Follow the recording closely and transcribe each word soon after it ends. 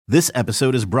This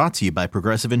episode is brought to you by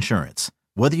Progressive Insurance.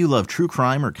 Whether you love true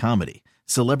crime or comedy,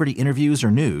 celebrity interviews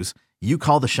or news, you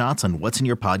call the shots on what's in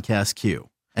your podcast queue.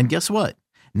 And guess what?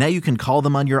 Now you can call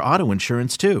them on your auto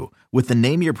insurance too with the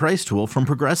Name Your Price tool from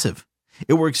Progressive.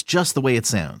 It works just the way it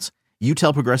sounds. You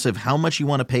tell Progressive how much you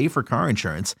want to pay for car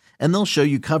insurance, and they'll show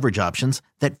you coverage options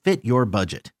that fit your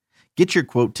budget. Get your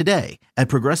quote today at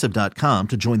Progressive.com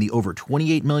to join the over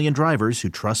 28 million drivers who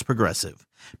trust Progressive.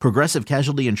 Progressive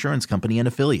Casualty Insurance Company and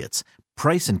Affiliates.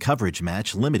 Price and coverage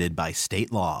match limited by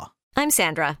state law. I'm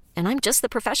Sandra, and I'm just the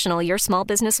professional your small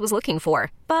business was looking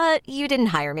for. But you didn't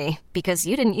hire me because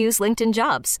you didn't use LinkedIn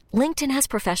Jobs. LinkedIn has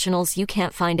professionals you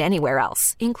can't find anywhere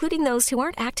else, including those who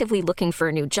aren't actively looking for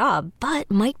a new job, but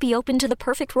might be open to the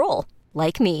perfect role,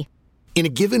 like me. In a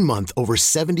given month, over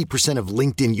 70% of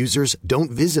LinkedIn users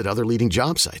don't visit other leading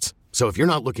job sites. So if you're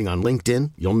not looking on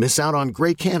LinkedIn, you'll miss out on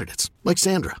great candidates like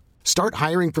Sandra. Start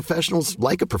hiring professionals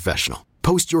like a professional.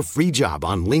 Post your free job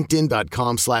on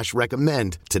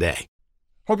linkedin.com/recommend today.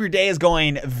 Hope your day is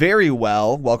going very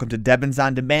well. Welcome to Debbins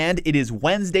On Demand. It is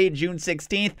Wednesday, June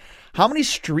 16th. How many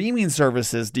streaming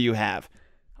services do you have?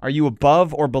 Are you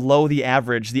above or below the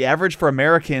average? The average for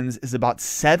Americans is about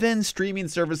 7 streaming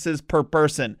services per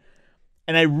person.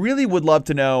 And I really would love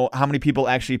to know how many people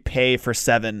actually pay for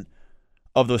 7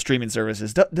 of those streaming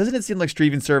services. Doesn't it seem like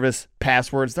streaming service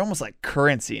passwords, they're almost like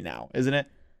currency now, isn't it?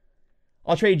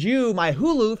 I'll trade you my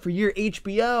Hulu for your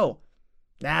HBO.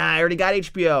 Nah, I already got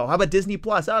HBO. How about Disney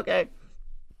Plus? Okay.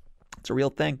 It's a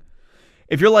real thing.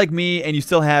 If you're like me and you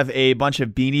still have a bunch of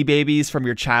Beanie Babies from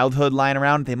your childhood lying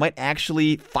around, they might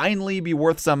actually finally be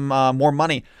worth some more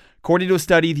money. According to a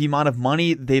study, the amount of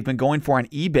money they've been going for on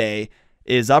eBay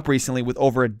is up recently, with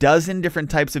over a dozen different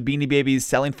types of Beanie Babies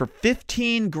selling for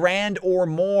 $15,000 or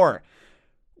more,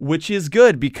 which is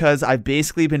good because I've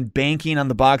basically been banking on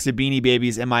the box of Beanie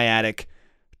Babies in my attic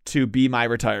to be my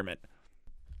retirement.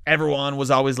 Everyone was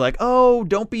always like, oh,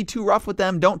 don't be too rough with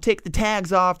them. Don't take the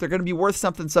tags off. They're going to be worth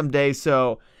something someday.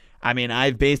 So, I mean,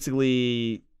 I've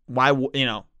basically, I've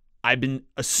been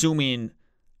assuming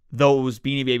those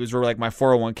Beanie Babies were like my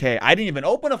 401k. I didn't even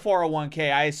open a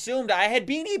 401k. I assumed I had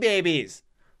Beanie Babies.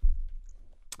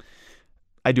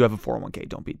 I do have a 401k.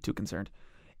 Don't be too concerned.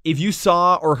 If you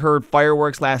saw or heard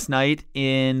fireworks last night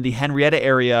in the Henrietta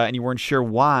area and you weren't sure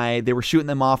why, they were shooting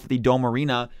them off at the Dome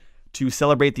Arena to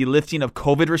celebrate the lifting of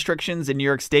COVID restrictions in New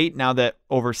York State, now that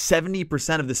over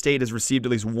 70% of the state has received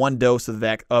at least one dose of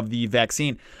the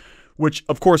vaccine, which,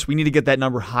 of course, we need to get that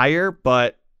number higher,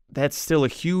 but that's still a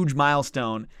huge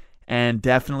milestone and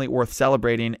definitely worth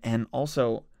celebrating. And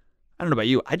also, I don't know about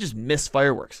you, I just miss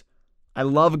fireworks. I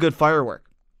love a good firework.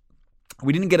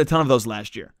 We didn't get a ton of those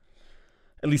last year,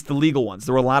 at least the legal ones.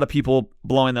 There were a lot of people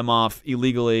blowing them off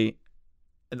illegally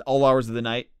at all hours of the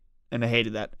night, and I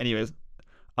hated that. Anyways,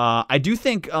 I do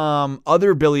think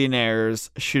other billionaires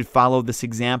should follow this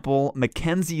example.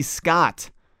 Mackenzie Scott,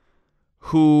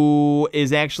 who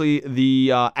is actually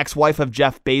the ex-wife of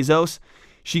Jeff Bezos,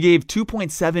 she gave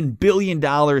 $2.7 billion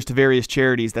to various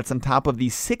charities. That's on top of the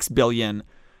 $6 billion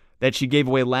that she gave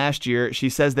away last year. She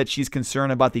says that she's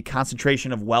concerned about the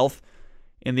concentration of wealth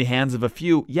in the hands of a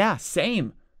few. Yeah,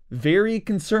 same. Very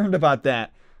concerned about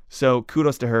that. So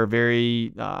kudos to her.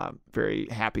 Very, very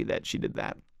happy that she did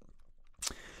that.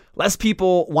 Less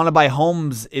people want to buy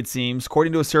homes, it seems.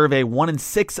 According to a survey, 1 in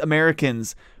 6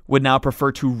 Americans would now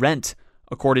prefer to rent,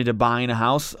 according to buying a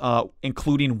house,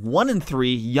 including 1 in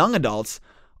 3 young adults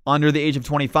under the age of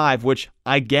 25, which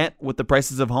I get with the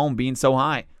prices of home being so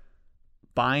high.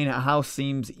 Buying a house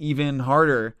seems even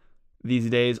harder these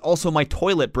days. Also, my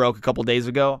toilet broke a couple days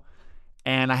ago,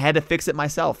 and I had to fix it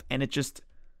myself. And it just,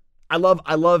 I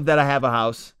love that I have a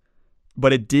house,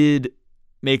 but it did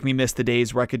make me miss the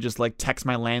days where I could just like text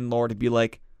my landlord and be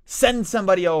like, send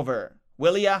somebody over,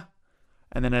 will ya?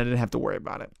 And then I didn't have to worry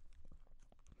about it.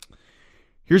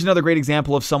 Here's another great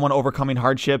example of someone overcoming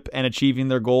hardship and achieving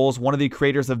their goals. One of the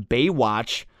creators of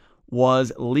Baywatch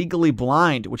was legally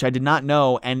blind, which I did not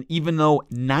know. And even though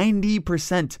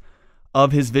 90%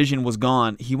 of his vision was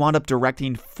gone, he wound up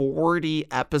directing 40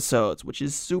 episodes, which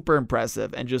is super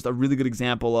impressive and just a really good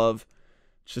example of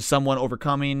just someone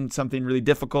overcoming something really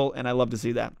difficult. And I love to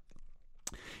see that.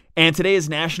 And today is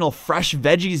National Fresh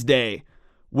Veggies Day,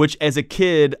 which as a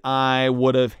kid I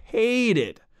would have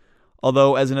hated.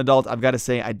 Although as an adult, I've got to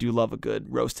say I do love a good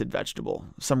roasted vegetable.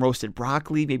 Some roasted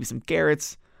broccoli, maybe some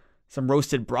carrots, some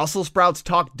roasted Brussels sprouts.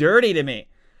 Talk dirty to me.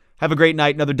 Have a great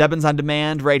night. Another Debbins On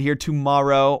Demand right here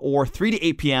tomorrow or 3 to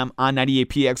 8 p.m. on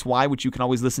 98PXY, which you can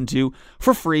always listen to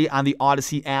for free on the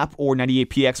Odyssey app or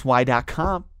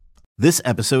 98pxy.com. This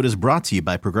episode is brought to you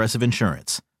by Progressive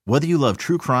Insurance. Whether you love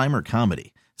true crime or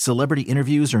comedy, celebrity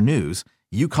interviews or news,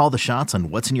 You call the shots on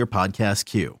what's in your podcast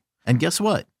queue. And guess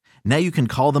what? Now you can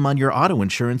call them on your auto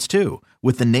insurance too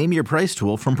with the Name Your Price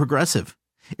tool from Progressive.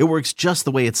 It works just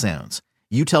the way it sounds.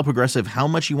 You tell Progressive how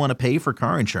much you want to pay for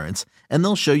car insurance, and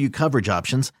they'll show you coverage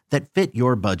options that fit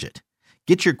your budget.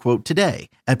 Get your quote today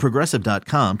at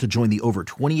Progressive.com to join the over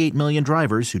 28 million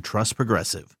drivers who trust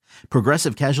Progressive.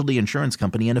 Progressive Casualty Insurance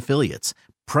Company and Affiliates.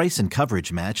 Price and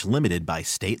coverage match limited by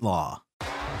state law.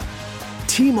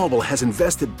 T-Mobile has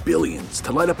invested billions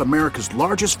to light up America's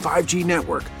largest 5G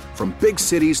network, from big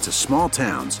cities to small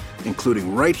towns,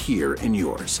 including right here in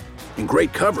yours. And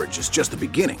great coverage is just the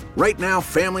beginning. Right now,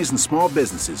 families and small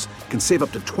businesses can save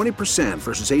up to 20%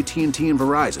 versus AT&T and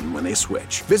Verizon when they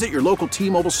switch. Visit your local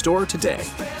T-Mobile store today.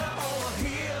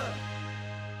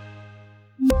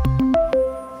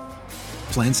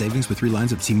 Plan savings with 3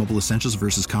 lines of T-Mobile Essentials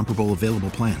versus comparable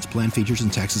available plans. Plan features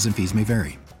and taxes and fees may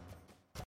vary.